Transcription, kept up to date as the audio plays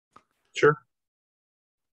Sure.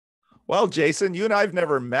 Well, Jason, you and I've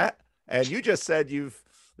never met, and you just said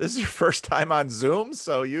this is your first time on Zoom,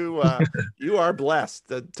 so you are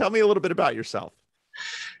blessed. Tell me a little bit about yourself.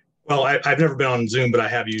 Well, I've never been on Zoom, but I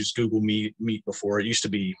have used Google Meet before. It used to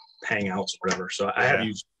be Hangouts or whatever. So I have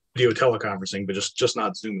used video teleconferencing, but just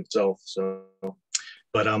not Zoom itself. So,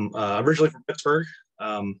 but I'm originally from Pittsburgh.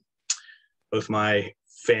 Both my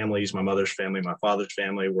families, my mother's family, my father's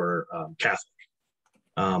family, were Catholic.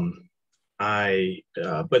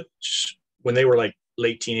 But when they were like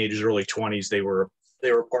late teenagers, early 20s, they were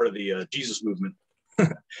part of the Jesus movement,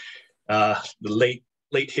 the late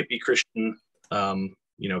hippie Christian, kind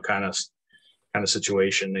of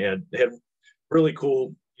situation. They had really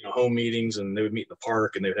cool, home meetings, and they would meet in the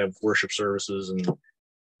park, and they would have worship services and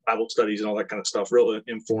Bible studies and all that kind of stuff. Real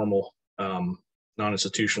informal,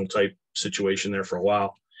 non-institutional type situation there for a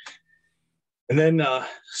while. And then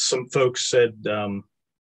some folks said,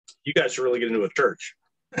 "You guys should really get into a church."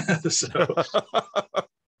 So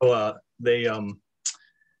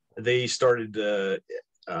they started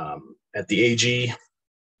at the AG,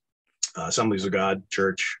 Assemblies of God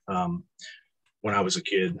Church, when I was a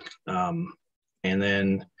kid, and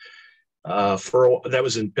then that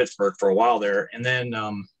was in Pittsburgh for a while there, and then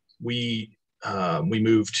we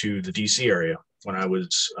moved to the DC area when I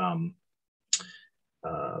was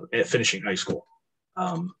finishing high school.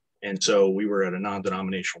 And so we were at a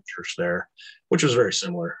non-denominational church there, which was very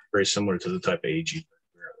similar to the type of AG we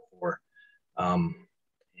were at before.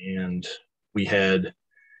 And we had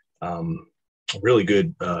a really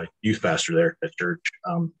good youth pastor there at church.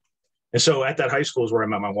 And so at that high school is where I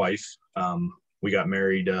met my wife. We got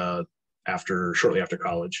married shortly after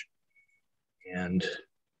college. And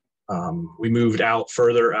we moved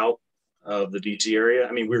further out of the DC area.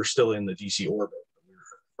 I mean, we were still in the DC orbit, but we were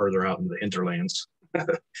further out in the hinterlands.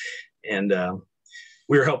 And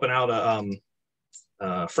we were helping out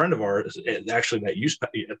a friend of ours. Actually, that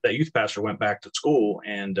youth pastor went back to school,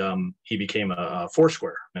 and he became a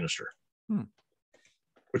Foursquare minister,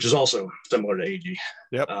 which is also similar to AG.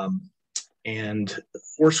 Yep. And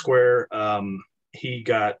Foursquare, he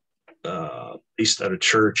got based at a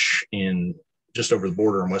church in just over the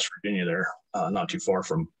border in West Virginia there, not too far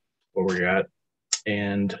from where we're at.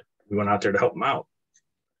 And we went out there to help him out.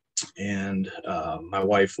 And my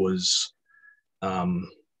wife was,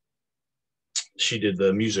 she did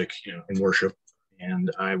the music, in worship, and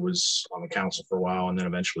I was on the council for a while, and then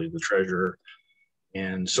eventually the treasurer.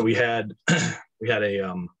 And so we had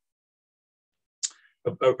a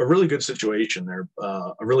really good situation there,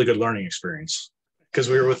 a really good learning experience, because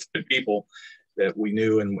we were with good people that we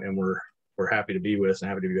knew and were happy to be with and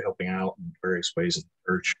happy to be helping out in various ways in the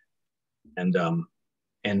church. And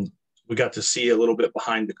we got to see a little bit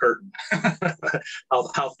behind the curtain,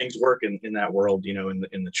 how things work in that world,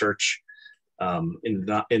 in the church, in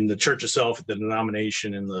the church itself, the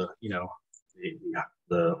denomination, and the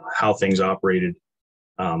how things operated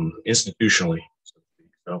institutionally.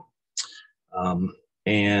 So,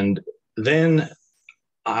 and then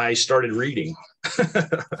I started reading.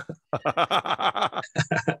 I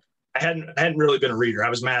hadn't really been a reader. I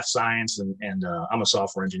was math, science, and I'm a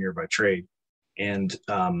software engineer by trade, and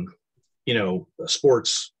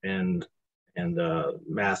sports and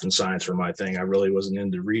math and science were my thing. I really wasn't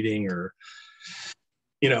into reading or,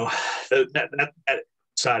 that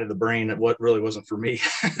side of the brain, that what really wasn't for me.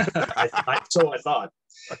 So I thought.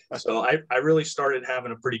 So I really started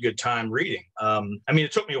having a pretty good time reading.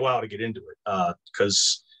 It took me a while to get into it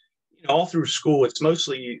because, all through school, it's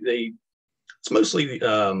mostly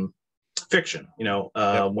fiction.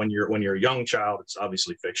 Yep. When you're a young child, it's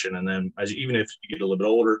obviously fiction, and then even if you get a little bit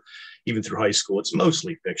older, even through high school, it's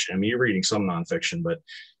mostly fiction. You're reading some nonfiction, but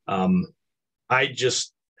I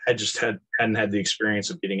hadn't had the experience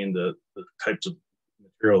of getting into the types of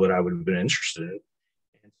material that I would have been interested in.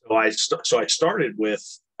 And so I started with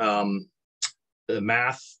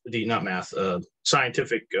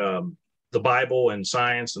scientific, the Bible and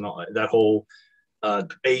science and all that whole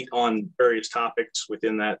debate on various topics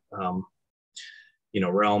within that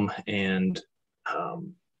realm. And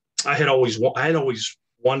I had always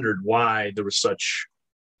wondered why there was such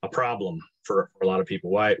a problem for a lot of people.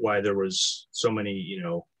 Why there was so many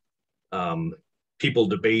people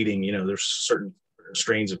debating. There's certain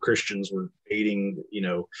strains of Christians were debating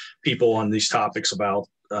people on these topics about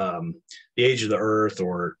the age of the earth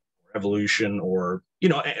or evolution, or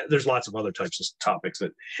there's lots of other types of topics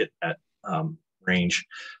that hit that range.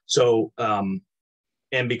 So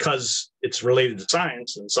and because it's related to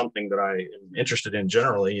science and something that I am interested in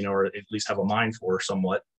generally, or at least have a mind for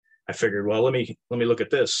somewhat, I figured, well, let me look at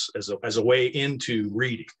this as a way into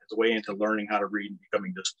reading, as a way into learning how to read and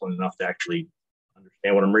becoming disciplined enough to actually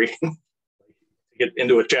understand what I'm reading, get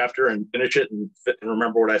into a chapter and finish it and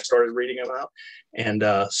remember what I started reading about. And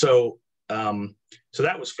so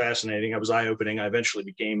that was fascinating. I was eye-opening. I eventually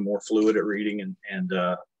became more fluid at reading and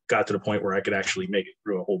got to the point where I could actually make it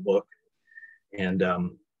through a whole book. And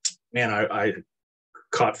man, I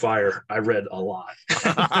caught fire. I read a lot.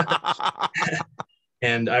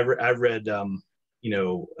 And I read,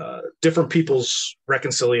 different people's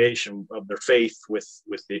reconciliation of their faith with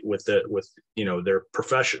their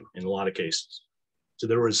profession in a lot of cases. So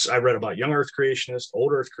I read about young Earth creationists,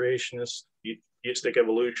 old Earth creationists, theistic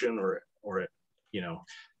evolution, or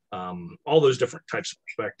all those different types of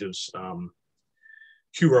perspectives.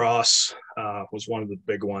 Hugh Ross was one of the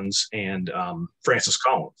big ones, and Francis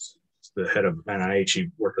Collins, the head of NIH. He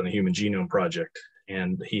worked on the Human Genome Project,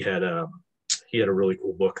 and he had a really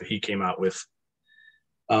cool book that he came out with,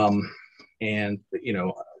 and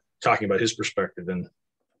talking about his perspective. And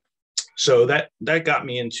so that got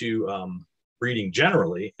me into reading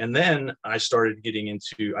generally. And then I started getting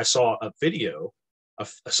into, I saw a video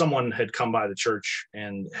of someone had come by the church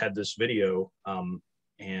and had this video,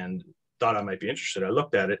 and thought I might be interested. I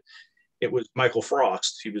looked at it. It was Michael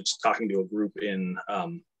Frost. He was talking to a group in, I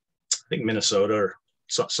think Minnesota or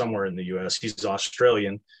somewhere in the US. He's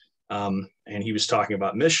Australian. And he was talking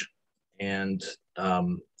about mission, and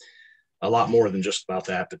a lot more than just about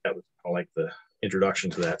that, but that was kind of like the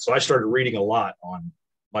introduction to that. So I started reading a lot on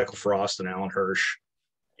Michael Frost and Alan Hirsch,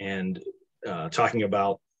 and talking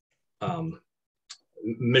about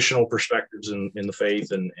missional perspectives in the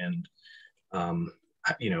faith, and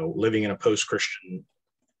living in a post-Christian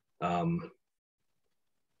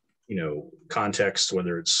context,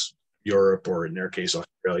 whether it's Europe or in their case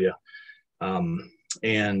Australia,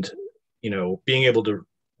 and being able to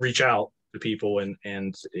reach out to people and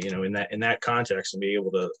in that context, and be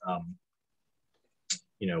able to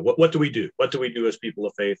what do we do as people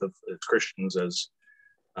of faith, as Christians, as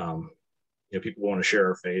people want to share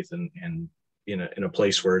our faith, and in a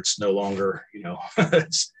place where it's no longer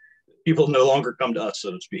people no longer come to us,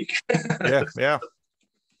 so to speak. Yeah.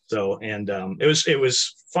 So, and it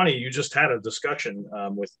was funny. You just had a discussion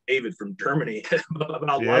with David from Germany about a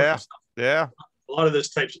lot of stuff. Yeah. A lot of this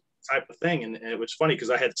type of thing, and it was funny because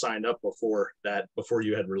I had signed up before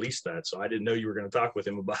you had released that, so I didn't know you were going to talk with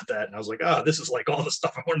him about that. And I was like, this is like all the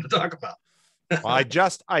stuff I wanted to talk about. Well, I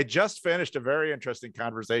just finished a very interesting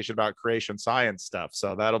conversation about creation science stuff,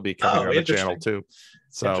 so that'll be coming on the channel too.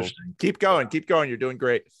 So keep going. You're doing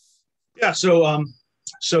great. Yeah. So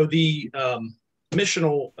the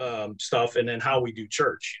missional stuff, and then how we do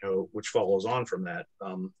church, which follows on from that,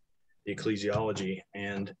 the ecclesiology.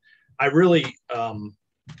 And I really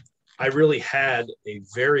had a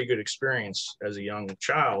very good experience as a young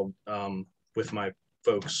child with my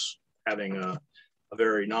folks having a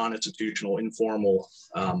very non-institutional, informal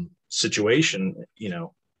situation,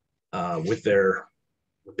 with their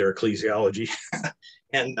ecclesiology,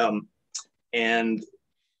 and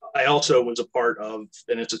I also was a part of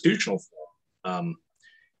an institutional form,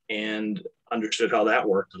 and understood how that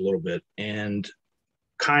worked a little bit, and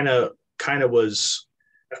kind of was.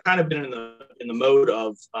 I've kind of been in the mode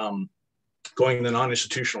of going the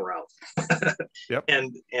non-institutional route. Yep.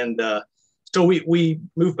 And so we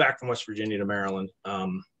moved back from West Virginia to Maryland,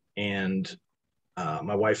 and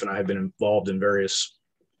my wife and I have been involved in various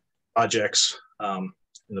projects in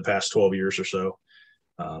the past 12 years or so,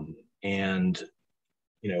 and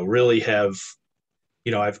really have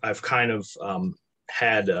I've kind of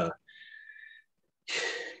had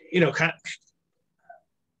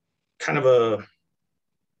kind of a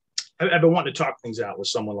I've been wanting to talk things out with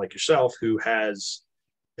someone like yourself who has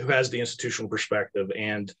the institutional perspective,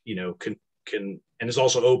 and can and is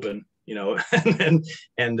also open, and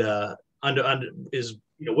is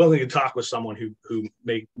willing to talk with someone who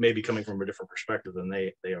may be coming from a different perspective than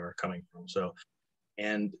they are coming from. So,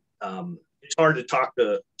 and it's hard to talk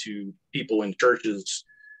to people in churches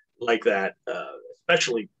like that,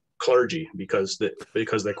 especially clergy, because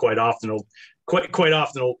they quite often will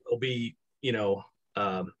be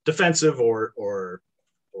defensive or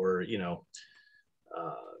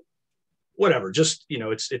whatever. Just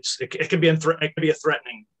it could be a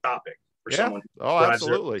threatening topic for someone.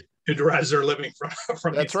 Absolutely. Who derives their living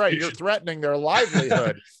from That's right. You're threatening their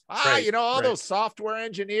livelihood. All those software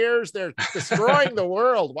engineers, they're destroying the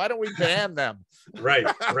world. Why don't we ban them? Right,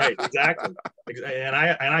 exactly. And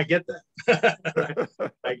I get that.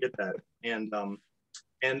 I get that.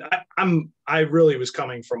 And I really was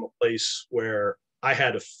coming from a place where I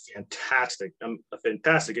had a fantastic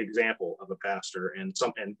example of a pastor and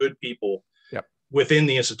good people Yep. within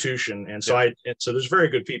the institution. And so Yep. so there's very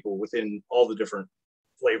good people within all the different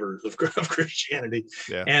flavors of Christianity.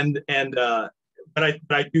 Yeah. But I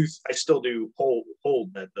still do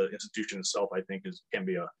hold that the institution itself, I think, can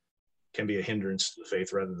be a hindrance to the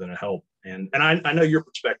faith rather than a help. And I know your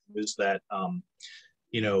perspective is that,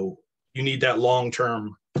 you need that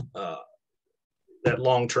long-term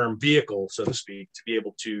vehicle, so to speak, to be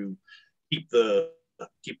able to keep the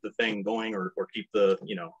thing going, or keep the,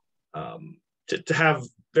 to have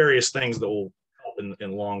various things that will help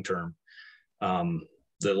in long-term,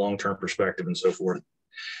 the long-term perspective and so forth.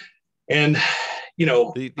 And,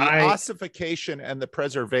 the ossification and the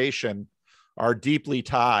preservation are deeply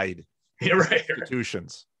tied. Yeah, right.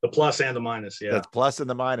 Institutions. The plus and the minus. Yeah. That's plus and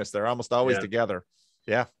the minus. They're almost always together.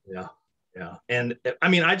 Yeah. Yeah. Yeah. And I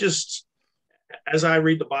mean, as I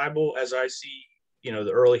read the Bible, as I see,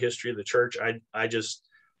 the early history of the church, I just,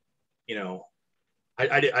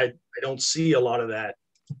 I don't see a lot of that,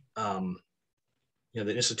 the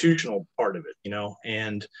institutional part of it,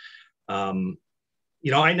 and,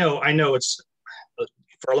 I know it's,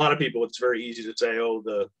 for a lot of people, it's very easy to say, oh,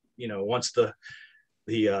 once the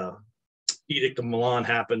Edict of Milan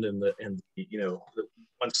happened, and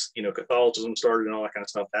once Catholicism started and all that kind of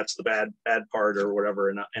stuff, that's the bad part or whatever.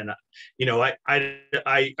 And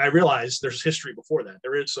I realize there's history before that.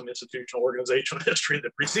 There is some institutional organizational history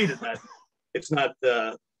that preceded that. It's not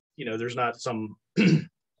there's not some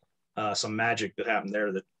magic that happened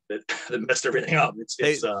there that messed everything up.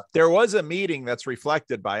 There was a meeting that's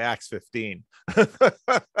reflected by Acts 15.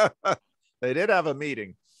 They did have a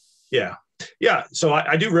meeting. Yeah. So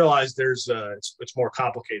I do realize there's it's more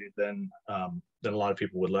complicated than a lot of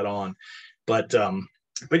people would let on, but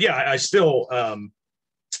yeah, I still I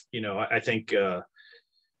think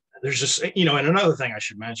there's just, and another thing I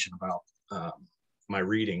should mention about my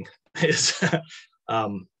reading is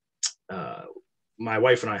my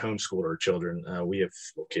wife and I homeschool our children. We have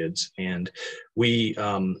 4 kids, and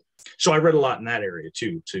so I read a lot in that area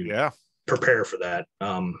too, to prepare for that.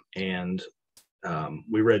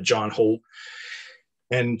 We read John Holt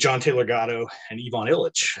and John Taylor Gatto and Ivan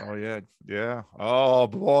Illich. Oh yeah. Oh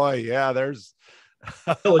boy, yeah. There's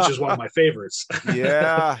Illich is one of my favorites.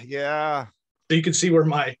 Yeah. So you can see where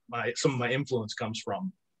some of my influence comes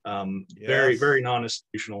from. Very, very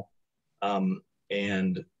non-institutional,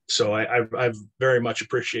 and so I've very much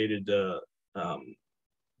appreciated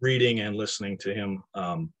reading and listening to him.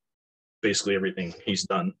 Basically everything he's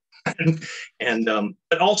done.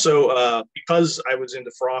 But also because I was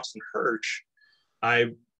into Frost and Hirsch,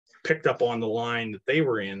 I picked up on the line that they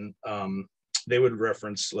were in. They would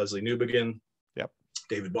reference Leslie Newbegin,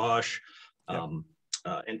 David Bosch,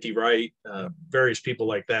 N.T. Wright, various people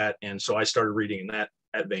like that. And so I started reading in that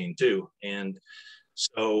vein too. And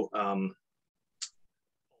so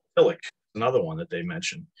Tillich, another one that they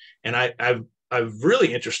mentioned. And I'm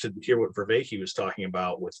really interested to hear what Vervaeke was talking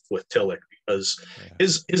about with Tillich, because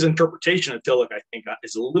his interpretation of Tillich, I think,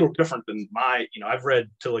 is a little different than I've read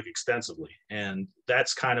Tillich extensively, and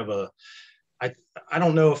that's kind of I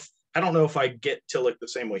don't know if I get Tillich the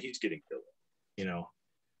same way he's getting Tillich.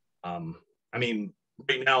 I mean,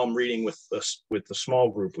 right now I'm reading with the small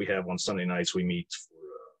group we have on Sunday nights. We meet for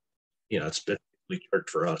it's basically church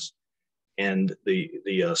for us, and in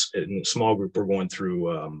the small group we're going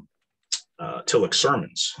through Tillich's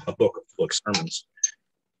sermons, a book of Tillich's sermons.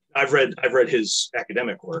 I've read his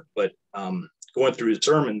academic work, but going through his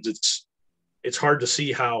sermons, it's hard to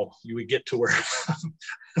see how you would get to where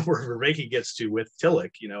Vervaeke gets to with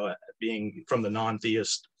Tillich, being from the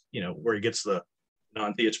non-theist, where he gets the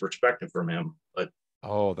non-theist perspective from him. But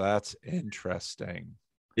that's interesting.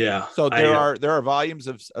 Yeah. So there are volumes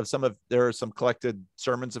there are some collected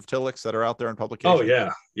sermons of Tillich's that are out there in publication. Oh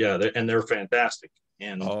yeah, they're fantastic.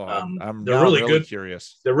 And I'm really good.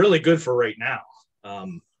 Curious. They're really good for right now. A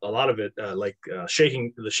lot of it, like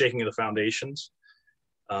shaking of the foundations,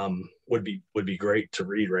 would be great to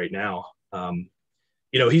read right now.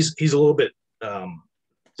 He's a little bit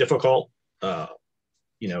difficult,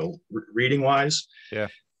 reading wise. Yeah.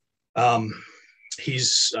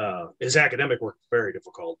 His academic work is very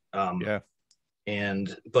difficult. But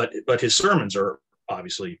his sermons are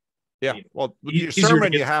obviously. Yeah. Well, your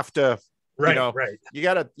sermon, you have to. Right. You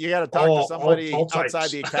gotta talk to somebody outside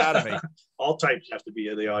the academy. All types have to be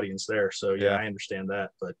the audience there. So I understand that.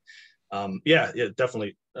 But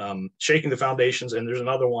definitely shaking the foundations. And there's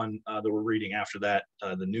another one that we're reading after that,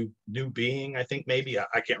 the new being, I think maybe.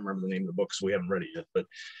 I can't remember the name of the book because we haven't read it yet. But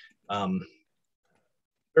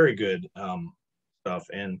very good stuff.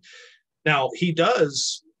 And now he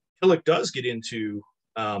does Tillich does get into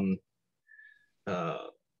uh, at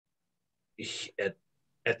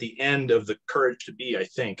the end of the Courage to Be, I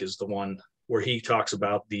think, is the one where he talks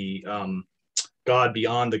about the God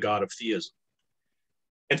beyond the God of theism.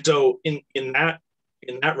 And so in that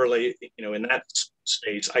in that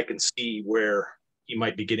space, I can see where he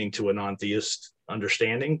might be getting to a non-theist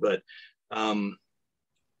understanding, but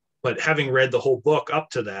having read the whole book up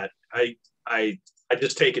to that, I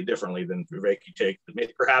just take it differently than Viveki takes it.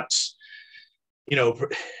 Maybe perhaps,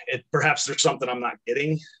 perhaps there's something I'm not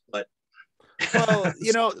getting, but well,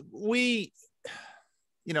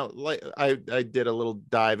 like I did a little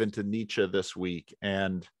dive into Nietzsche this week,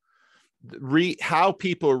 and how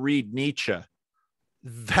people read Nietzsche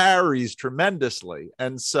varies tremendously.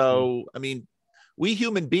 And so, I mean, we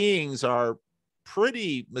human beings are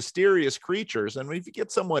pretty mysterious creatures. And if you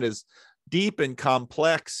get someone as deep and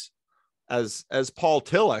complex as Paul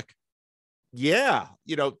Tillich, yeah,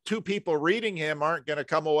 two people reading him aren't going to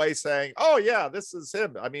come away saying, oh yeah, this is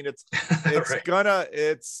him. I mean, it's right.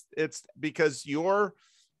 it's because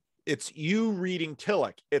it's you reading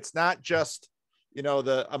Tillich. It's not just,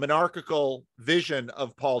 a monarchical vision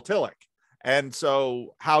of Paul Tillich. And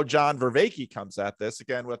so how John Vervaeke comes at this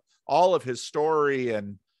again with all of his story.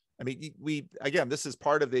 And I mean, this is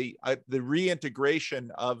part of the reintegration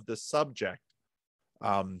of the subject.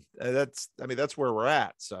 That's where we're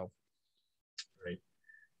at. So.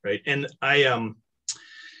 Right. And I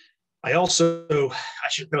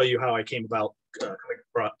should tell you how I came about coming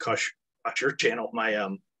across your channel.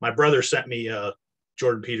 My brother sent me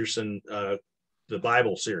Jordan Peterson, the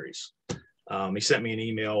Bible series. He sent me an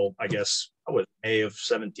email, I guess, May of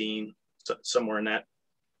 17, somewhere in that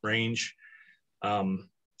range.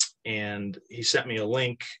 And he sent me a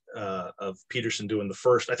link of Peterson doing I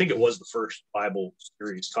think it was the first Bible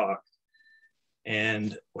series talk.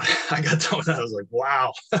 And when I got done with that, I was like,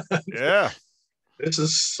 wow. Yeah. This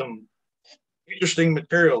is some interesting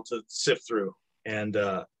material to sift through. And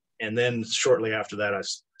then shortly after that, I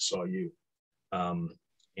saw you.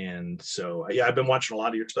 And so, yeah, I've been watching a lot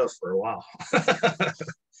of your stuff for a while.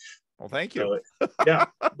 Well, thank you. So, yeah.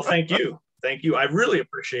 Well, thank you. Thank you. I really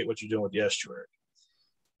appreciate what you're doing with the estuary.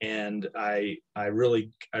 And I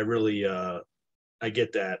really I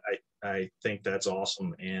get that. I think that's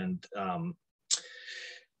awesome. And,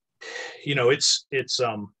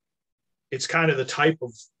 it's kind of the type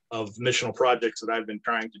of missional projects that I've been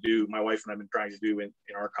trying to do. My wife and I've been trying to do in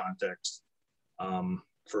our context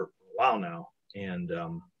for a while now. And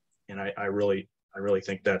I really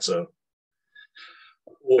think that's a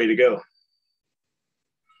way to go.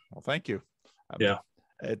 Well, thank you. Yeah.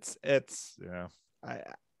 It's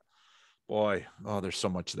there's so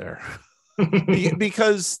much there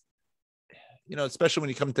because, especially when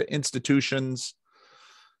you come to institutions,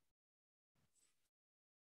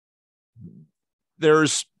 when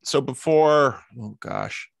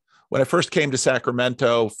I first came to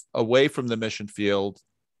Sacramento away from the mission field.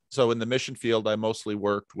 So in the mission field, I mostly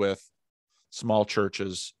worked with small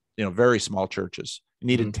churches, very small churches. You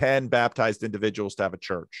needed 10 baptized individuals to have a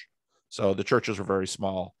church. So the churches were very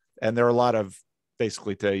small. And there are a lot of,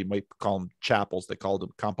 basically today, you might call them chapels. They called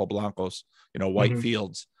them Campo Blancos, white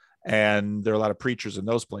fields. And there are a lot of preachers in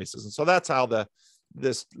those places. And so that's how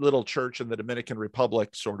this little church in the Dominican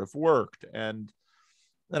Republic sort of worked. And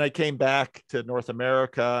then I came back to North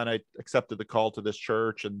America and I accepted the call to this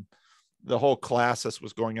church, and the whole classis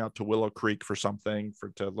was going out to Willow Creek for something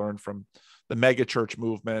to learn from the mega church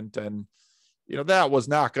movement. And, that was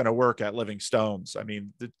not going to work at Living Stones. I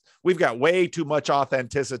mean, we've got way too much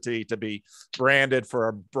authenticity to be branded for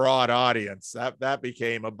a broad audience. That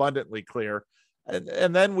became abundantly clear.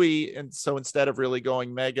 And so instead of really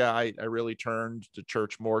going mega, I really turned to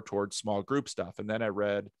church more towards small group stuff. And then I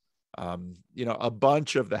read, a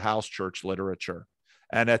bunch of the house church literature.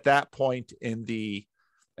 And at that point the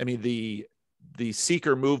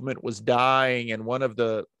seeker movement was dying. And one of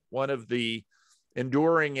the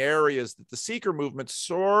enduring areas that the seeker movement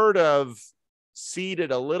sort of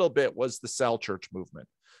seeded a little bit was the cell church movement.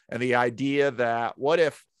 And the idea that what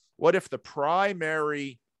if the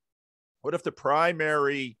primary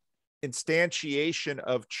instantiation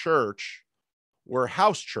of church were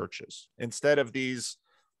house churches instead of these,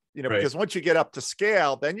 right. Because once you get up to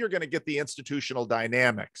scale, then you're going to get the institutional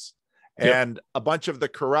dynamics and a bunch of the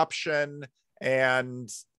corruption and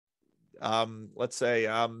let's say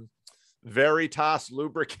veritas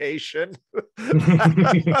lubrication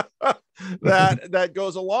that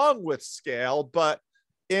goes along with scale. But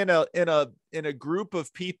in a group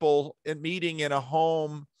of people meeting in a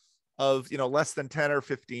home of less than 10 or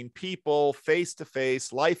 15 people, face to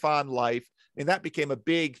face, life on life, and that became a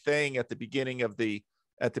big thing at the beginning of the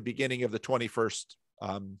at the beginning of the 21st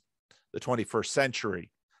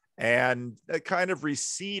century. And it kind of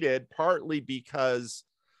receded, partly because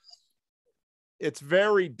it's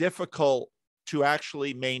very difficult to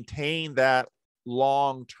actually maintain that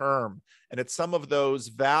long term. And it's some of those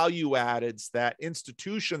value addeds that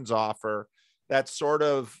institutions offer that sort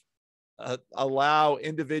of allow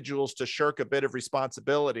individuals to shirk a bit of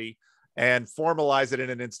responsibility and formalize it in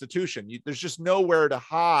an institution. There's just nowhere to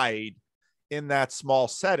hide in that small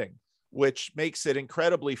setting, which makes it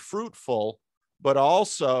incredibly fruitful, but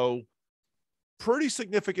also pretty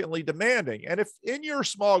significantly demanding. And if in your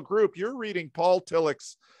small group you're reading Paul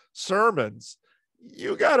Tillich's sermons,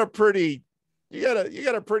 you got a pretty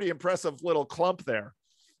impressive little clump there.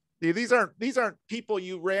 These aren't people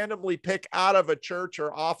you randomly pick out of a church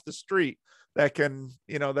or off the street that can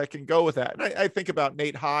go with that. And I think about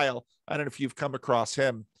Nate Heil. I don't know if you've come across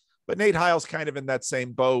him, but Nate Heil's kind of in that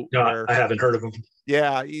same boat. No, where, I haven't heard of him.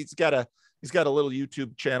 Yeah, he's got a little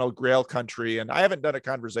YouTube channel, Grail Country, and I haven't done a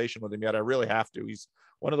conversation with him yet. I really have to. He's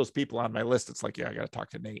one of those people on my list. It's like, yeah, I got to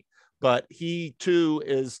talk to Nate. But he too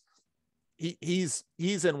is. He's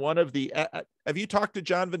in one of the. Have you talked to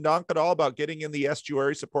John Van Donk at all about getting in the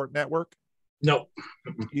Estuary Support Network? No.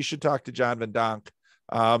 You should talk to John Van Donk.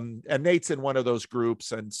 And Nate's in one of those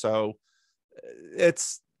groups, and so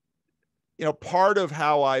it's part of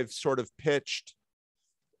how I've sort of pitched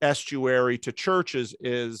Estuary to churches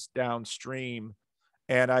is downstream,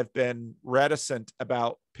 and I've been reticent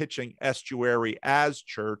about pitching Estuary as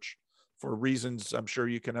church for reasons I'm sure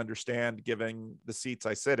you can understand, given the seats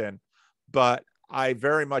I sit in. But I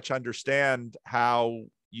very much understand how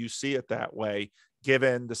you see it that way,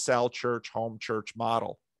 given the cell church, home church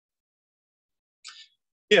model.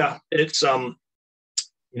 Yeah, it's there's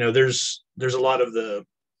a lot of the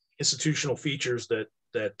institutional features that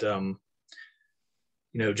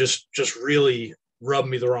just really rubbed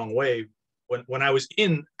me the wrong way when I was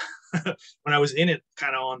in when I was in it,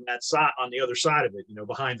 kind of on that side, on the other side of it,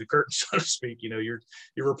 behind the curtain, so to speak. You're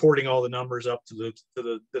reporting all the numbers up to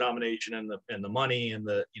the denomination and the money and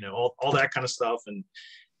the all that kind of stuff, and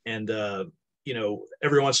every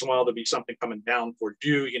once in a while there'll be something coming down for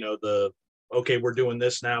you. Okay, we're doing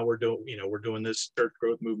this now. We're doing this church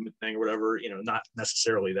growth movement thing or whatever. Not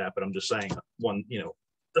necessarily that, but I'm just saying the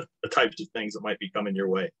types of things that might be coming your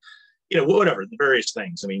way. Whatever the various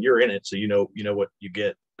things. I mean, you're in it, so you know what you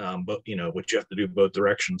get, but what you have to do both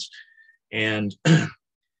directions. And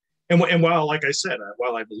while, like I said,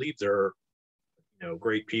 while I believe there are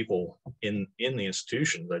great people in the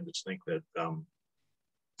institutions, I just think that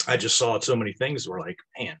I just saw so many things that were like,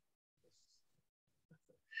 man,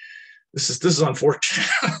 this is unfortunate.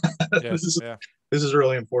 Yeah, this is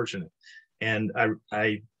really unfortunate. And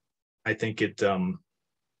I think it I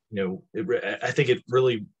think it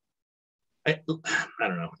really, I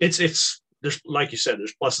don't know. It's there's, like you said,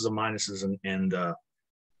 there's pluses and minuses, and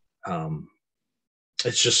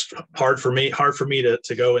it's just hard for me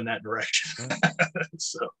to go in that direction.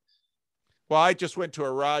 So, well, I just went to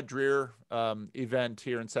a Rod Dreher event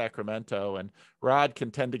here in Sacramento, and Rod can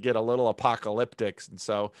tend to get a little apocalyptic, and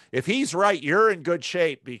so if he's right, you're in good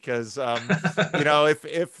shape, because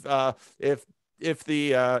if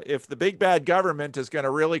the big bad government is going to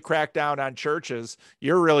really crack down on churches,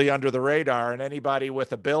 you're really under the radar, and anybody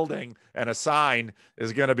with a building and a sign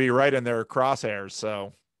is going to be right in their crosshairs.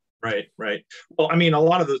 So, right. Well, I mean, a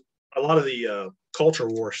lot of the culture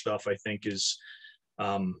war stuff, I think, is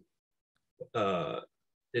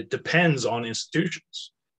it depends on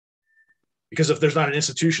institutions, because if there's not an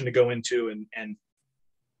institution to go into and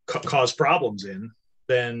cause problems in,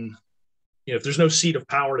 then if there's no seat of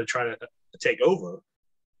power to try to take over,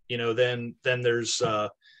 then there's I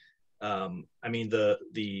mean,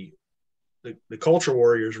 the culture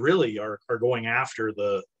warriors really are going after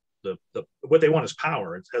the what they want is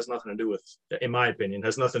power. It has nothing to do with, in my opinion,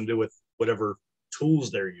 has nothing to do with whatever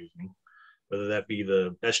tools they're using, whether that be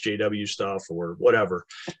the SJW stuff or whatever.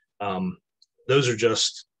 Those are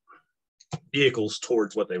just vehicles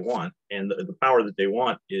towards what they want, and the power that they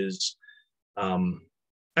want is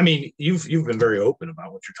I mean, you've been very open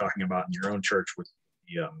about what you're talking about in your own church with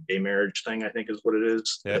the gay marriage thing, I think is what it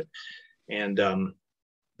is. Yep. And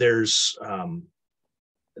there's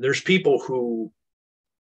people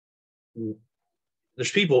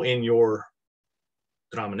in your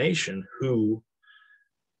denomination who,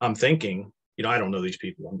 I'm thinking, I don't know these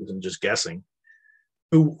people, I'm just guessing,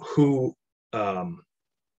 who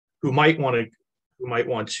might want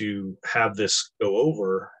to have this go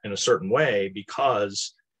over in a certain way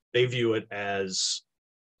because they view it as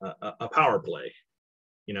a power play.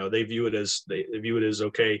 They view it as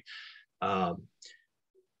okay.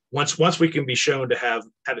 once we can be shown to have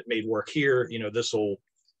it made work here, this will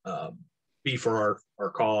be for our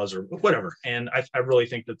cause or whatever. And I really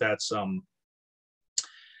think that's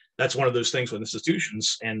one of those things with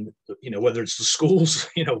institutions, and whether it's the schools,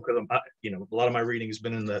 because a lot of my reading has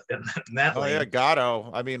been in that Oh lane. yeah,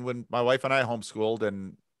 Gatto. I mean, when my wife and I homeschooled,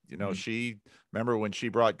 and she remember when she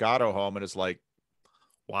brought Gatto home, and it's like,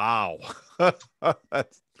 wow.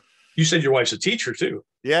 You said your wife's a teacher too.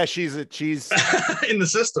 Yeah, she's in the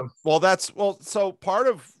system. Well, so part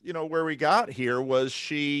of where we got here was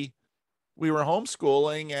we were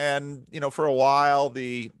homeschooling, and for a while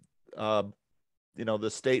the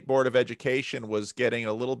State Board of Education was getting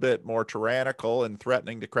a little bit more tyrannical and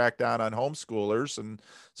threatening to crack down on homeschoolers. And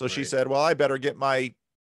so she said, well, I better get my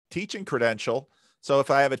teaching credential. So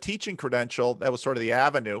if I have a teaching credential, that was sort of the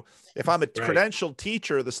avenue. If I'm a credentialed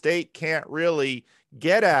teacher, the state can't really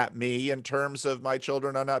get at me in terms of my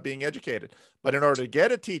children are not being educated. But in order to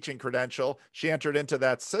get a teaching credential, she entered into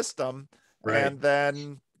that system. And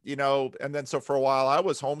then, so for a while I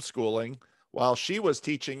was homeschooling while she was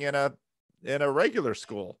teaching in a regular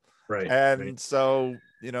school. So,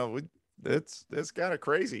 it's kind of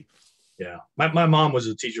crazy. Yeah. My mom was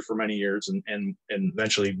a teacher for many years and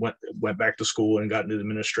eventually went back to school and got into the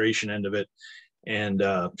administration end of it. And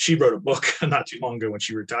she wrote a book not too long ago when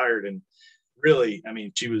she retired. And really, I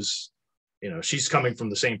mean, she was, she's coming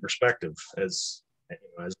from the same perspective as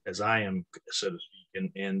I am, so to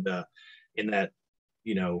speak. And in that,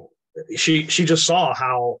 she just saw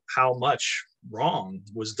how much wrong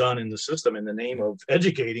was done in the system in the name of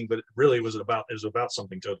educating, but it really was about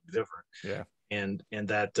something totally different. Yeah. And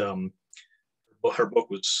that her book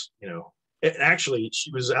was, actually she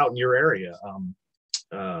was out in your area.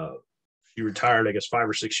 She retired, I guess, 5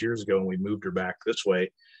 or 6 years ago, and we moved her back this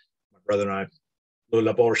way. My brother and I loaded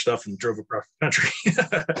up all her stuff and drove across the country.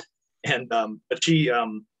 And but she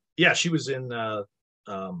was in the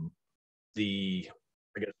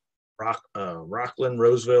I guess Rockland,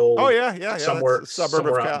 Roseville. Oh yeah, somewhere that's a suburb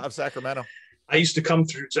somewhere of Sacramento. I used to come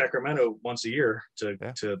through Sacramento once a year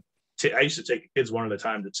I used to take kids one at a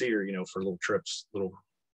time to see her, for little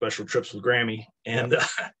special trips with Grammy. And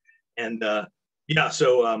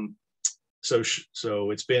so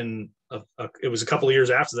it's been it was a couple of years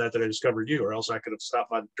after that I discovered you, or else I could have stopped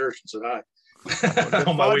by the church and said hi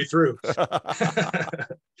on my way through.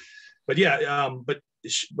 But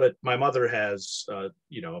but my mother has a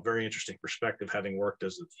very interesting perspective, having worked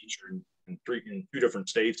as a teacher in 2 different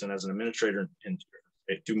states and as an administrator in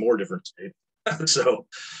 2 more different states. So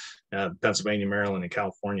Pennsylvania, Maryland, and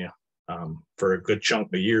California, for a good chunk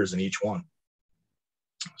of years in each one.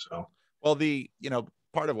 So, well,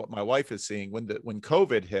 part of what my wife is seeing when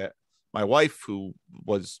COVID hit, my wife, who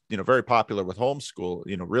was, very popular with homeschool,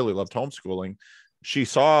 really loved homeschooling. She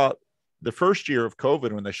saw the first year of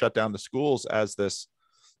COVID, when they shut down the schools, as this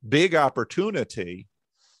big opportunity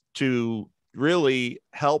to really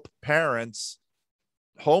help parents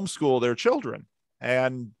homeschool their children.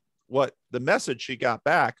 And what the message she got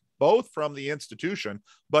back, both from the institution,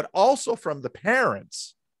 but also from the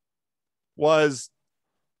parents, was,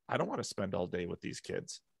 I don't want to spend all day with these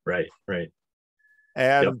kids. Right.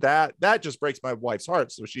 And that just breaks my wife's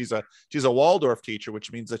heart. So she's a Waldorf teacher, which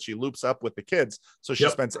means that she loops up with the kids. So she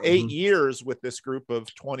spends 8 years with this group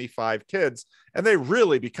of 25 kids, and they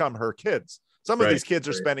really become her kids. Some of these kids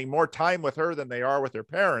are spending more time with her than they are with their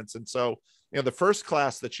parents. And so, the first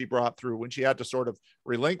class that she brought through, when she had to sort of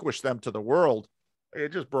relinquish them to the world,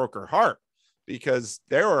 it just broke her heart, because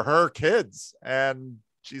they were her kids, and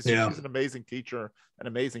she's an amazing teacher, an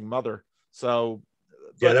amazing mother. So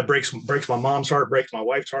that breaks my mom's heart, breaks my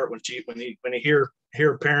wife's heart when you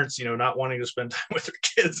hear parents, not wanting to spend time with their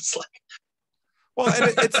kids. It's like, well,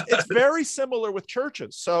 and it's very similar with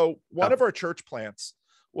churches. So one of our church plants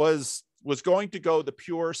was going to go the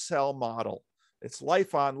pure cell model. It's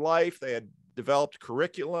life on life. They had developed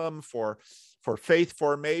curriculum for faith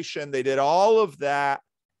formation. They did all of that.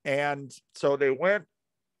 And so they went,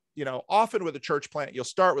 often with a church plant, you'll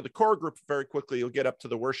start with a core group very quickly. You'll get up to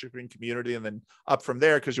the worshiping community and then up from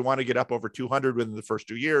there, because you want to get up over 200 within the first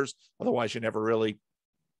 2 years. Otherwise, you never really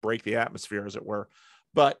break the atmosphere, as it were.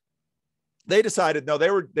 But they decided, no,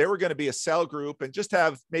 they were going to be a cell group and just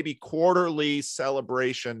have maybe quarterly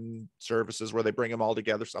celebration services where they bring them all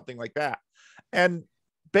together, something like that. And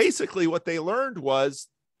basically what they learned was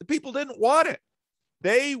the people didn't want it.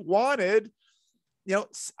 They wanted,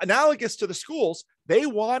 analogous to the schools, they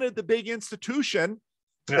wanted the big institution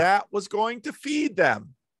that was going to feed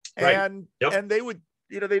them. And they would,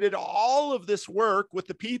 they did all of this work with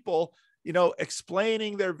the people,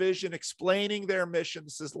 explaining their vision, explaining their mission.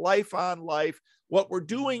 This is life on life. What we're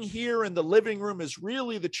doing here in the living room is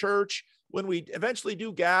really the church. When we eventually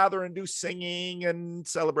do gather and do singing and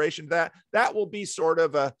celebration, that will be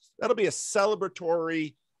that'll be a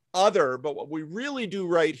celebratory other. But what we really do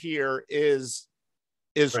right here is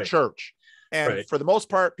Right. church. And Right. for the most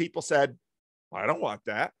part, people said, I don't want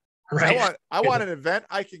that. Right. I want an event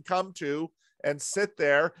I can come to and sit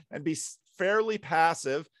there and be fairly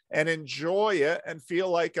passive and enjoy it and feel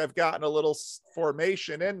like I've gotten a little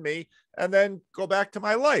formation in me and then go back to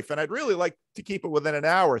my life. And I'd really like to keep it within an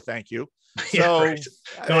hour. Thank you. Yeah,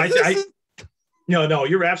 So right. No,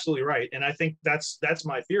 you're absolutely right. And I think that's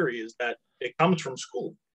my theory, is that it comes from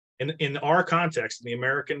school. In our context, in the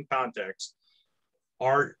American context,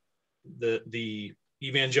 the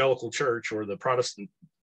evangelical church, or the Protestant,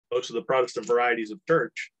 most of the Protestant varieties of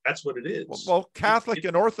church, that's what it is. Well, Catholic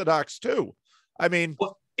and Orthodox too. I mean,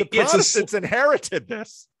 the Protestants inherited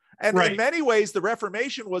this. And right. In many ways, the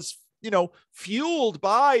Reformation was, fueled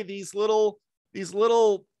by these little,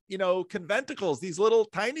 conventicles, these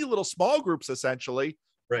tiny little small groups, essentially.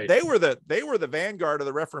 Right. They were the vanguard of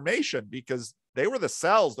the Reformation, because they were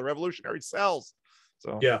the revolutionary cells.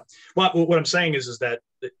 So yeah. Well, what I'm saying is that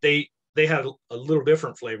they had a little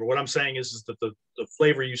different flavor. What I'm saying is that the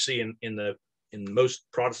flavor you see in most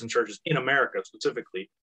Protestant churches in America specifically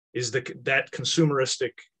is that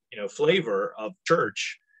consumeristic, flavor of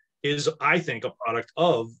church is, I think, a product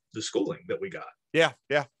of the schooling that we got. Yeah.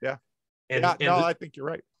 And I think you're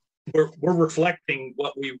right. We're reflecting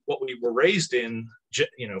what we were raised in,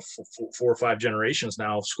 for 4 or 5 generations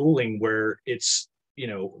now of schooling, where it's,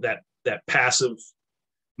 that passive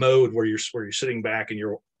mode where you're sitting back and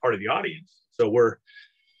you're part of the audience. So we're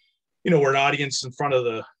an audience in front of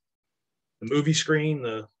the movie screen,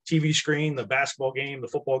 the TV screen, the basketball game, the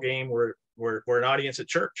football game. We're an audience at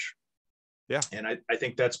church. Yeah. And I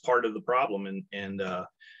think that's part of the problem. And I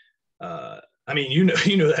mean,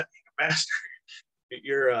 that, pastor,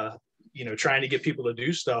 you're trying to get people to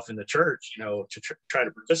do stuff in the church, to try to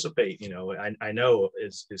participate, I know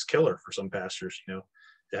is killer for some pastors, to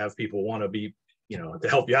have people want to be, to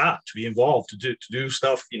help you out, to be involved, to do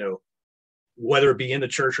stuff, whether it be in the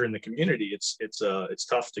church or in the community. It's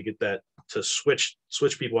tough to get that, to switch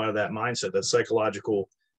people out of that mindset, that psychological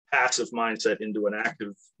passive mindset, into an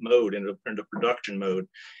active mode, into production mode.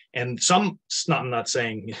 And I'm not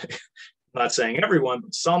saying everyone,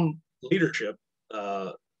 but some leadership,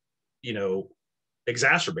 exacerbate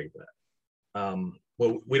that.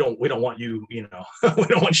 Well, we don't want you, we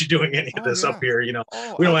don't want you doing any of this up here. We don't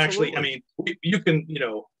absolutely. actually, I mean, you can,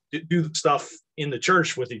 do stuff in the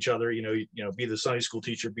church with each other, be the Sunday school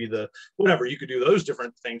teacher, be the whatever, you could do those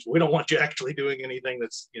different things. We don't want you actually doing anything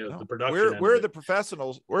that's, the production. We're the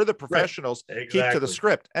professionals. We're the professionals. Right. Exactly. Keep to the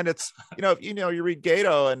script. And it's, you read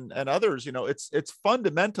Gato and others, it's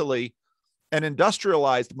fundamentally an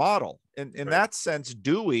industrialized model. In right. that sense,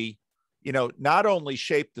 Dewey, not only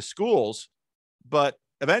shaped the schools, but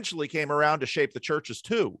eventually came around to shape the churches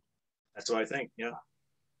too. That's what I think. Yeah.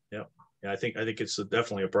 I think it's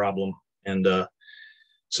definitely a problem. And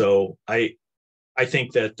so I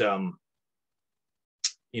think that, that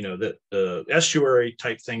the estuary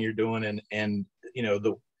type thing you're doing, and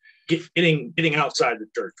the getting outside the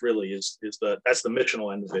church really is that's the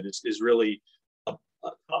missional end of it, is really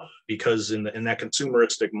because in that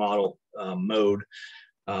consumeristic model mode,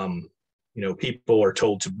 people are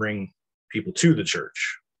told to bring people to the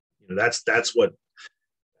church. That's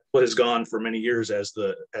what has gone for many years as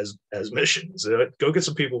missions. Go get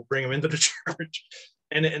some people, bring them into the church,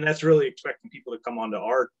 and that's really expecting people to come onto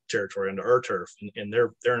our territory, onto our turf, and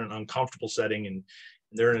they're in an uncomfortable setting, and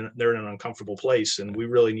they're in an uncomfortable place, and we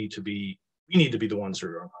really need to be the ones who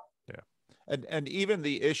are. Yeah, and even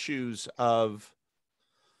the issues of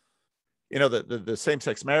the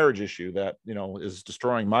same-sex marriage issue that is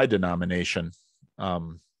destroying my denomination.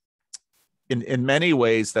 In many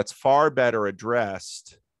ways, that's far better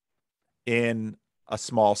addressed in a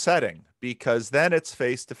small setting, because then it's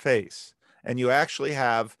face-to-face, and you actually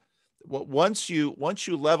have, once you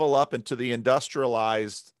level up into the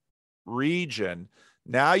industrialized region,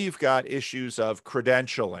 now you've got issues of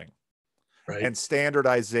credentialing, right, and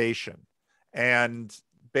standardization, and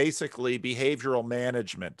basically behavioral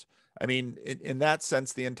management. I mean, in that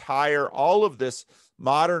sense, all of this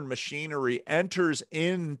modern machinery enters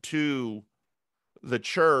into the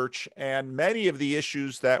church, and many of the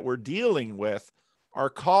issues that we're dealing with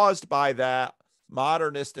are caused by that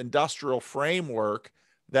modernist industrial framework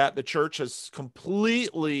that the church has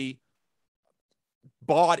completely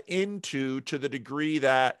bought into, to the degree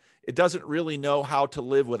that it doesn't really know how to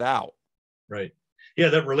live without. Right. yeah,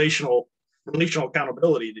 that relational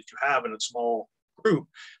accountability that you have in a small group,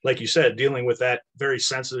 like you said, dealing with that very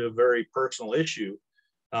sensitive, very personal issue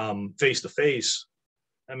face to face.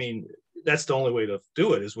 I mean, that's the only way to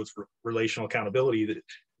do it is with relational accountability. That if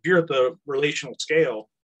you're at the relational scale,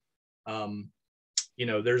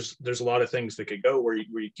 there's a lot of things that could go where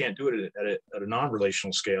you can't do it at a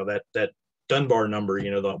non-relational scale. That Dunbar number,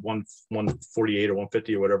 the 148 or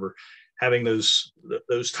 150 or whatever, having those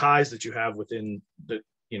ties that you have within the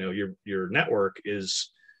your network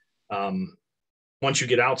is, once you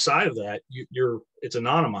get outside of that, it's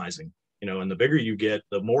anonymizing, and the bigger you get,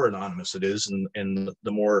 the more anonymous it is, and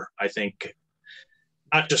the more, I think,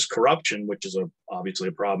 not just corruption, which is obviously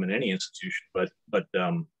a problem in any institution, but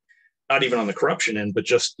not even on the corruption end, but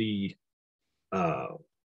just the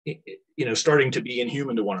starting to be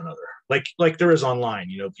inhuman to one another, like there is online.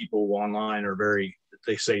 People online are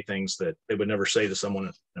they say things that they would never say to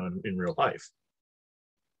someone in real life.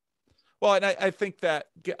 Well, and I think that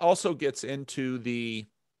also gets into the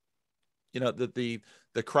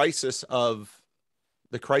crisis of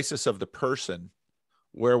the person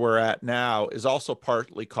where we're at now is also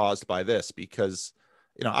partly caused by this, because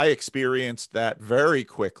I experienced that very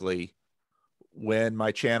quickly when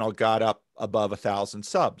my channel got up above 1,000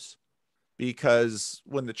 subs, because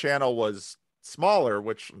when the channel was smaller,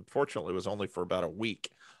 which unfortunately was only for about a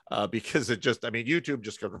week, because YouTube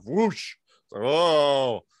just goes whoosh.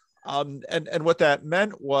 And what that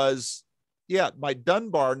meant was, my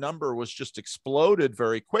Dunbar number was just exploded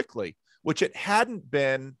very quickly, which it hadn't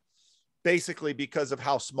been, basically because of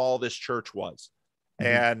how small this church was.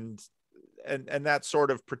 Mm-hmm. And that sort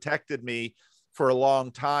of protected me for a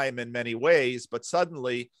long time in many ways, but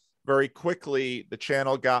suddenly, very quickly, the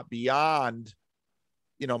channel got beyond,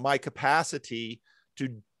 my capacity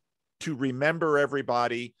to remember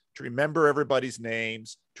everybody, to remember everybody's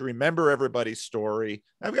names, to remember everybody's story.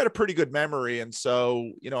 I've got a pretty good memory, and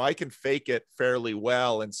so I can fake it fairly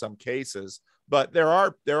well in some cases. But there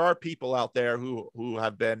are people out there who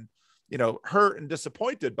have been hurt and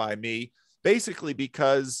disappointed by me, basically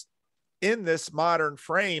because in this modern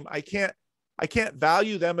frame, I can't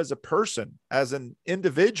value them as a person, as an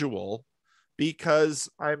individual, because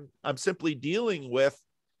I'm simply dealing with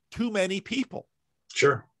too many people.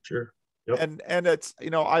 Sure. Yep. And it's,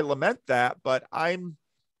 I lament that, but I'm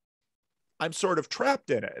sort of trapped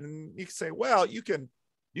in it. And you can say, well, you can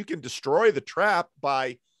destroy the trap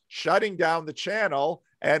by shutting down the channel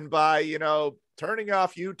and by, turning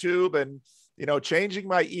off YouTube and, changing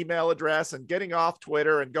my email address and getting off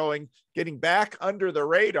Twitter and getting back under the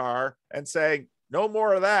radar and saying, no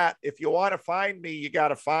more of that. If you want to find me, you got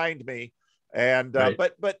to find me. And, right.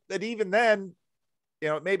 but even then,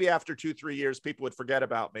 maybe after 2-3 years, people would forget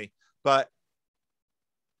about me. But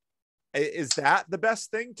is that the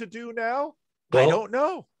best thing to do now? Well, I don't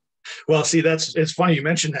know. Well, see, it's funny you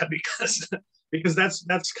mentioned that because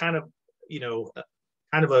that's kind of,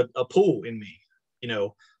 a pull in me,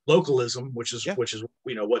 localism, which is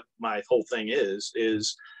what my whole thing is,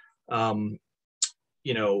 but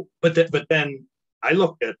then I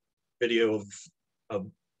looked at video of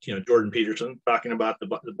Jordan Peterson talking about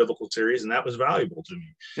the biblical series, and that was valuable to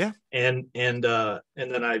me. Yeah. And then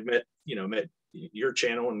I met your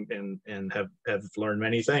channel and have learned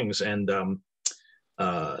many things. And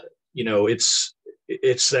it's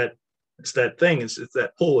that thing. It's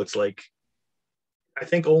that pull. It's like, I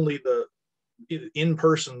think only the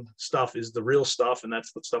in-person stuff is the real stuff, and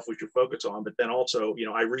that's the stuff we should focus on. But then also,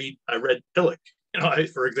 I read Tillich,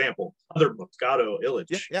 for example, other books, Gatto,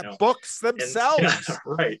 Illich, books themselves.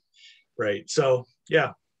 And, right. So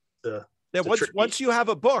once you have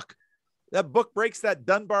a book, that book breaks that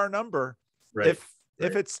Dunbar number, right,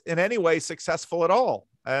 if it's in any way successful at all.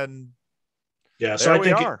 And so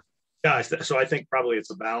I think probably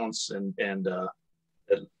it's a balance, and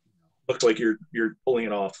it looks like you're pulling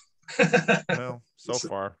it off. Well, so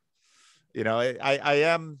far, I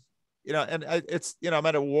am, and it's, I'm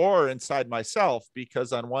at a war inside myself,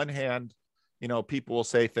 because on one hand, people will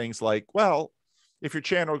say things like, well, if your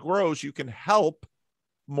channel grows, you can help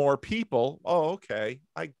more people. Oh, okay.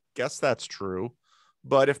 I guess that's true.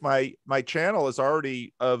 But if my channel is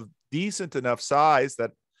already of decent enough size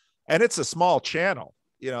and it's a small channel,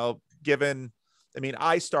 given,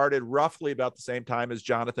 I started roughly about the same time as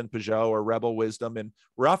Jonathan Peugeot or Rebel Wisdom, in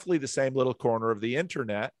roughly the same little corner of the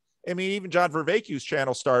internet. Even John Vervaeke's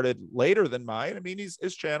channel started later than mine.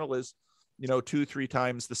 His channel is, 2-3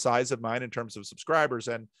 times the size of mine in terms of subscribers.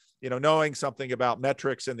 And, knowing something about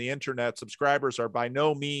metrics in the internet, subscribers are by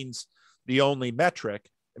no means the only metric.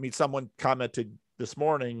 Someone commented this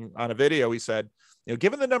morning on a video, he said,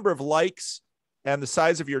 given the number of likes and the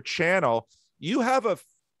size of your channel, you have a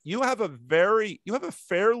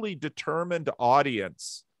fairly determined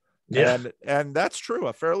audience. Yeah. And that's true,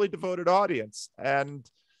 a fairly devoted audience.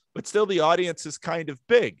 But still the audience is kind of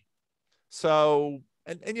big. So,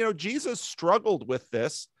 and Jesus struggled with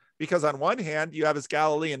this because on one hand, you have his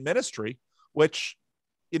Galilean ministry, which,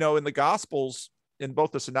 in the Gospels, in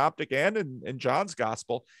both the Synoptic and in John's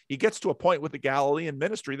Gospel, he gets to a point with the Galilean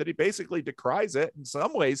ministry that he basically decries it, in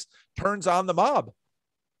some ways turns on the mob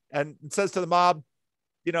and says to the mob,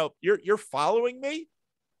 you're following me,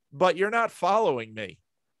 but you're not following me.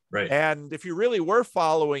 Right. And if you really were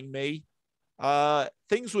following me,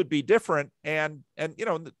 things would be different. And in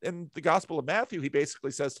the Gospel of Matthew, he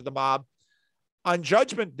basically says to the mob, on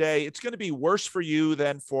Judgment Day, it's going to be worse for you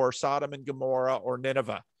than for Sodom and Gomorrah or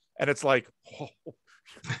Nineveh. And it's like,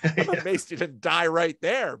 I'm amazed you didn't die right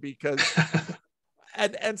there, because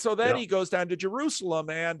and so then he goes down to Jerusalem,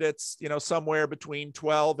 and it's somewhere between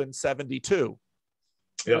 12 and 72,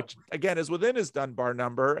 which again is within his Dunbar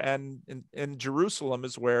number, and in Jerusalem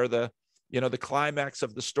is where the climax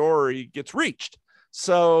of the story gets reached.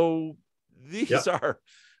 So these are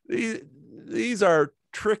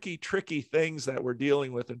tricky things that we're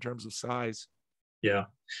dealing with in terms of size.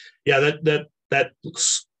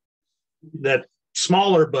 That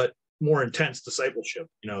smaller but more intense discipleship,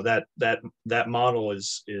 that model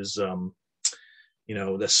is this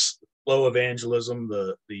slow evangelism,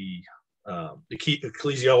 the key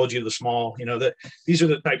ecclesiology of the small, that these are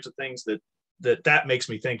the types of things that makes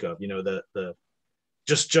me think of, the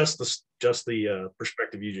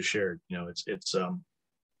perspective you just shared.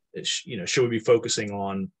 Should we be focusing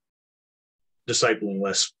on discipling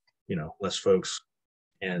less folks,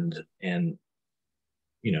 and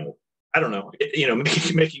I don't know,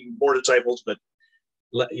 making more disciples, but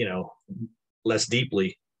less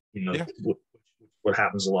deeply, what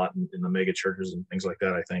happens a lot in the mega churches and things like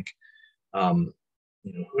that, I think. Who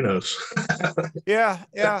knows? yeah.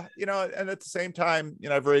 And at the same time,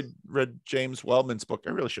 I've read James Wellman's book. I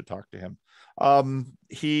really should talk to him.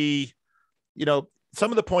 He,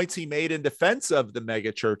 some of the points he made in defense of the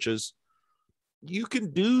mega churches, you can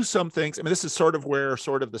do some things. I mean, this is sort of where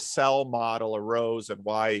the cell model arose, and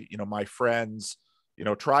why, my friends,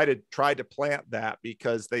 tried to plant that,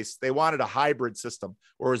 because they wanted a hybrid system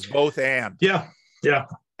where it was both and.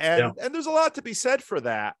 And there's a lot to be said for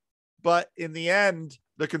that. But in the end,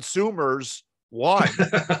 the consumers won.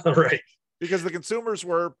 Right. Because the consumers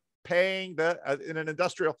were paying in an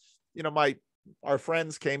industrial, our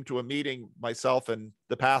friends came to a meeting, myself and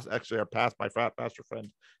my pastor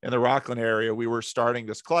friend in the Rockland area. We were starting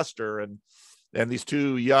this cluster, and these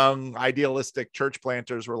two young idealistic church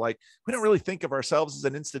planters were like, we don't really think of ourselves as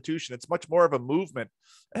an institution. It's much more of a movement.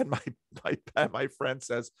 And my friend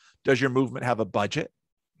says, does your movement have a budget?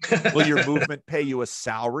 Will your movement pay you a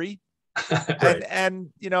salary? Right. And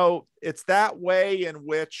it's that way in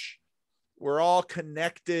which we're all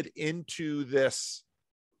connected into this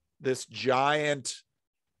giant,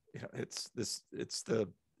 it's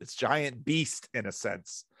giant beast, in a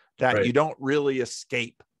sense, that you don't really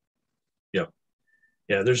escape.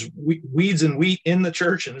 There's weeds and wheat in the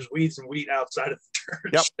church, and there's weeds and wheat outside of the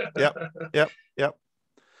church. Yep.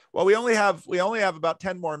 Well, we only have about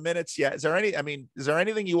 10 more minutes yet. Is there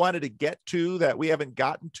anything you wanted to get to that we haven't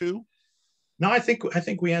gotten to? No, I think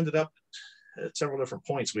we ended up at several different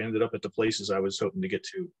points. We ended up at the places I was hoping to get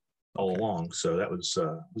to all along. So that was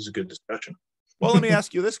a good discussion. Well, let me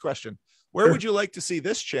ask you this question. Where would you like to see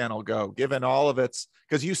this channel go, given all of its,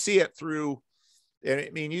 because you see it through, I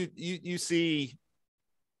mean, you see,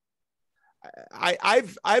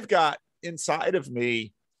 I've got inside of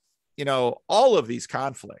me, all of these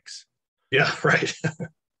conflicts. Yeah, right.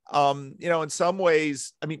 In some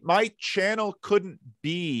ways, I mean, my channel couldn't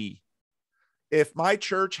be, if my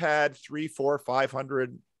church had 300, 400,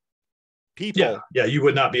 500 people. Yeah, you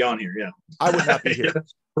would not be on here. Yeah, I would not be here.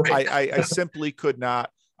 Right. I simply could not.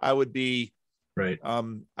 I would be right.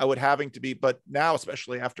 I would having to be, but now,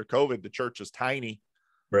 especially after COVID, the church is tiny.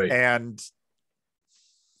 Right. And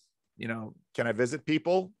can I visit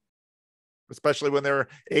people, especially when they're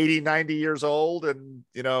 80, 90 years old? And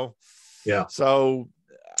so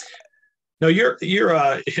no, you're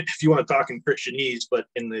if you want to talk in Christianese, but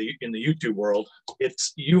in the YouTube world,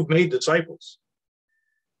 you've made disciples.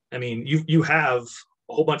 I mean, you have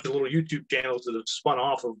a whole bunch of little YouTube channels that have spun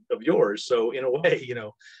off of yours. So in a way,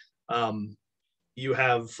 you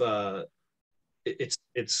have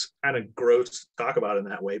it's kind of gross to talk about in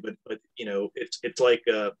that way, but it's like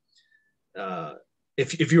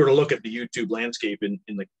if you were to look at the YouTube landscape in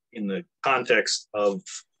the context of,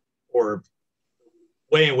 or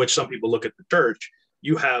way in which some people look at the church,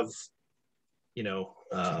 you have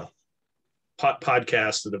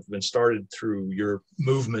podcasts that have been started through your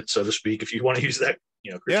movement, so to speak, if you want to use that,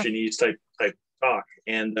 Christianese type talk.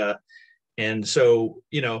 And so,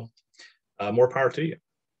 more power to you.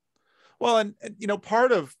 Well, and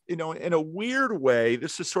part of, in a weird way,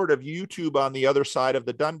 this is sort of YouTube on the other side of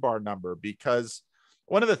the Dunbar number, because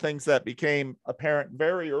one of the things that became apparent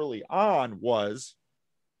very early on was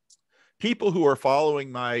people who are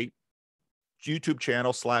following my YouTube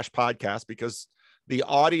channel / podcast, because the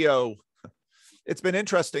audio, it's been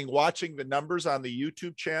interesting watching the numbers on the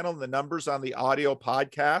YouTube channel and the numbers on the audio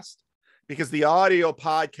podcast, because the audio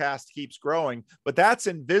podcast keeps growing, but that's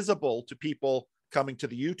invisible to people coming to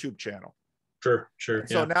the YouTube channel. Sure.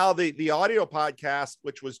 So now the audio podcast,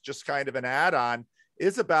 which was just kind of an add-on,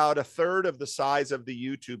 is about a third of the size of the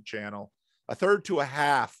YouTube channel, a third to a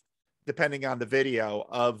half, depending on the video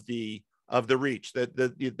of the reach.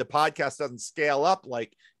 The podcast doesn't scale up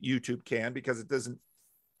like YouTube can, because it doesn't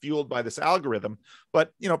fueled by this algorithm.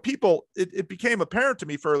 But people, it became apparent to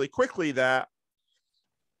me fairly quickly that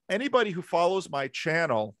anybody who follows my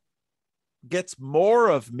channel gets more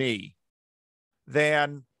of me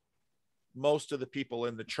than most of the people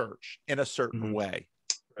in the church in a certain way.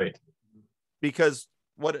 Right. Because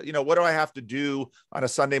what do I have to do on a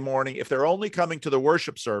Sunday morning? If they're only coming to the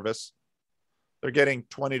worship service, they're getting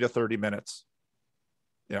 20 to 30 minutes.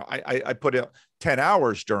 I put in 10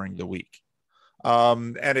 hours during the week,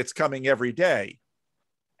 and it's coming every day.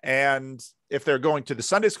 And if they're going to the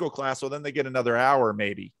Sunday school class, well, then they get another hour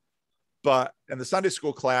maybe. And the Sunday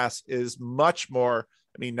school class is much more,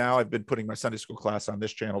 now I've been putting my Sunday school class on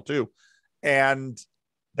this channel too. And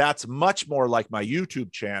that's much more like my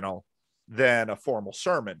YouTube channel than a formal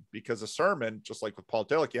sermon, because a sermon, just like with Paul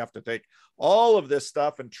Tillich, you have to take all of this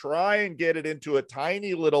stuff and try and get it into a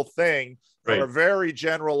tiny little thing for a very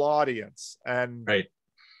general audience. And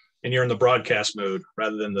and you're in the broadcast mode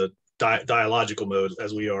rather than the dialogical mode,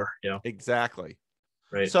 as we are. Exactly.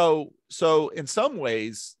 Right. So in some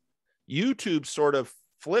ways, YouTube sort of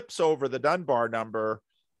flips over the Dunbar number,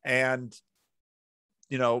 and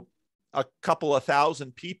a couple of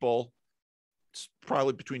thousand people,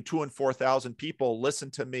 probably between 2,000 and 4,000 people,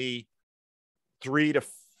 listen to me 3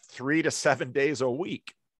 to 7 days a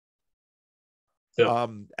week. Yeah.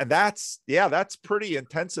 And that's pretty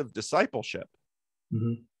intensive discipleship,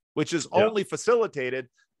 which is only facilitated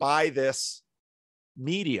by this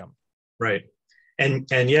medium. Right.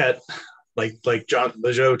 And yet, like John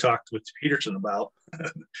Lejeune talked with Peterson about,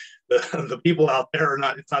 the people out there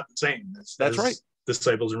it's not the same. That's right.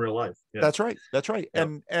 Disciples in real life. Yeah. That's right. Yeah.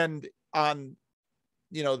 And on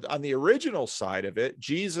the original side of it,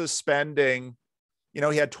 Jesus spending, he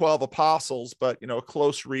had 12 apostles, but, a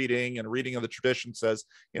close reading and reading of the tradition says,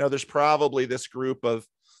 there's probably this group of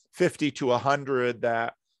 50 to 100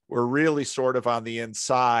 that were really sort of on the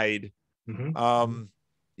inside. They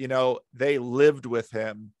lived with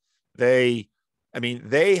him. They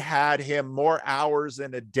had him more hours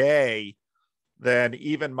in a day than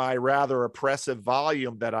even my rather oppressive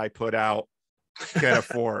volume that I put out can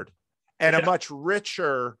afford. And a much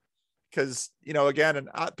richer, because, again, and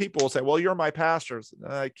people will say, well, you're my pastor.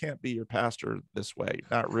 I can't be your pastor this way.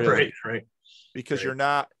 Not really. Right. Because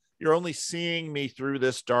you're only seeing me through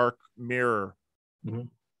this dark mirror.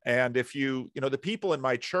 And if the people in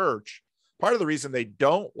my church, part of the reason they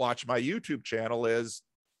don't watch my YouTube channel is,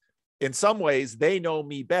 in some ways, they know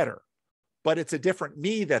me better, but it's a different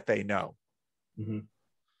me that they know.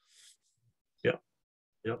 Yep.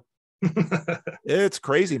 It's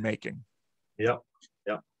crazy making. Yep.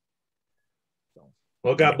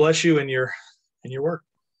 Well, God bless you in your work.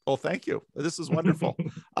 Well, thank you. This is wonderful.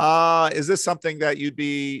 Is this something that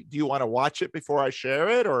do you want to watch it before I share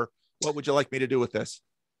it, or what would you like me to do with this?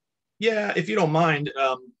 Yeah, if you don't mind.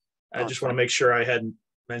 I just want to make sure I hadn't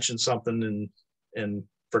mentioned something and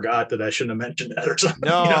forgot that I shouldn't have mentioned that or something.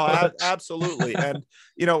 No, absolutely. And,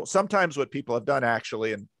 sometimes what people have done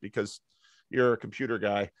actually, and because you're a computer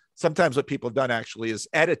guy, sometimes what people have done actually is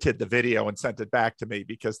edited the video and sent it back to me,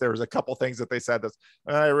 because there was a couple things that they said that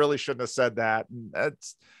I really shouldn't have said that. And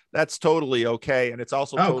that's totally okay. And it's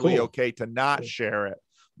also totally okay to not share it.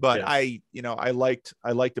 But I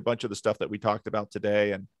liked a bunch of the stuff that we talked about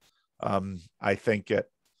today. And I think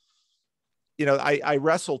I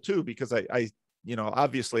wrestle too, because I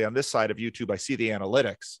obviously on this side of YouTube, I see the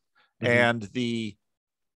analytics and the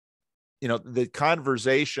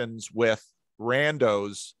conversations with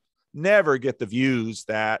randos never get the views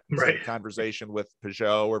that conversation with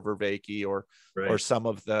Peugeot or Vervaeke or some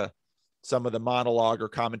of the monologue or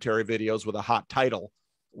commentary videos with a hot title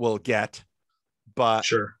will get. But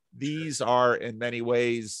these are in many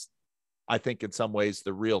ways, I think in some ways,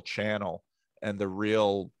 the real channel and the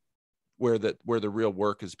real where the real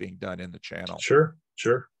work is being done in the channel. Sure.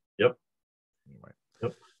 Yep. Anyway.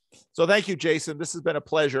 Yep. So thank you, Jason. This has been a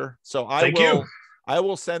pleasure. So Thank you. I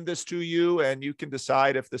will send this to you, and you can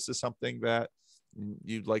decide if this is something that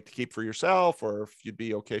you'd like to keep for yourself, or if you'd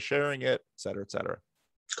be okay sharing it, et cetera, et cetera.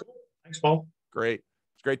 Cool. Thanks, Paul. Great.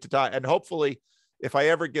 It's great to talk. And hopefully, if I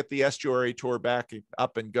ever get the estuary tour back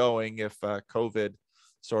up and going, if COVID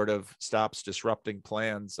sort of stops disrupting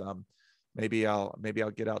plans, maybe I'll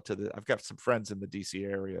get out to I've got some friends in the DC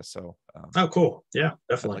area. So, oh, cool. Yeah,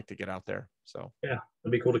 definitely. I'd like to get out there. So, yeah,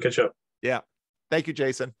 it'd be cool to catch up. Yeah. Thank you,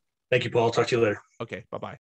 Jason. Thank you, Paul. Talk to you later. Okay. Bye-bye.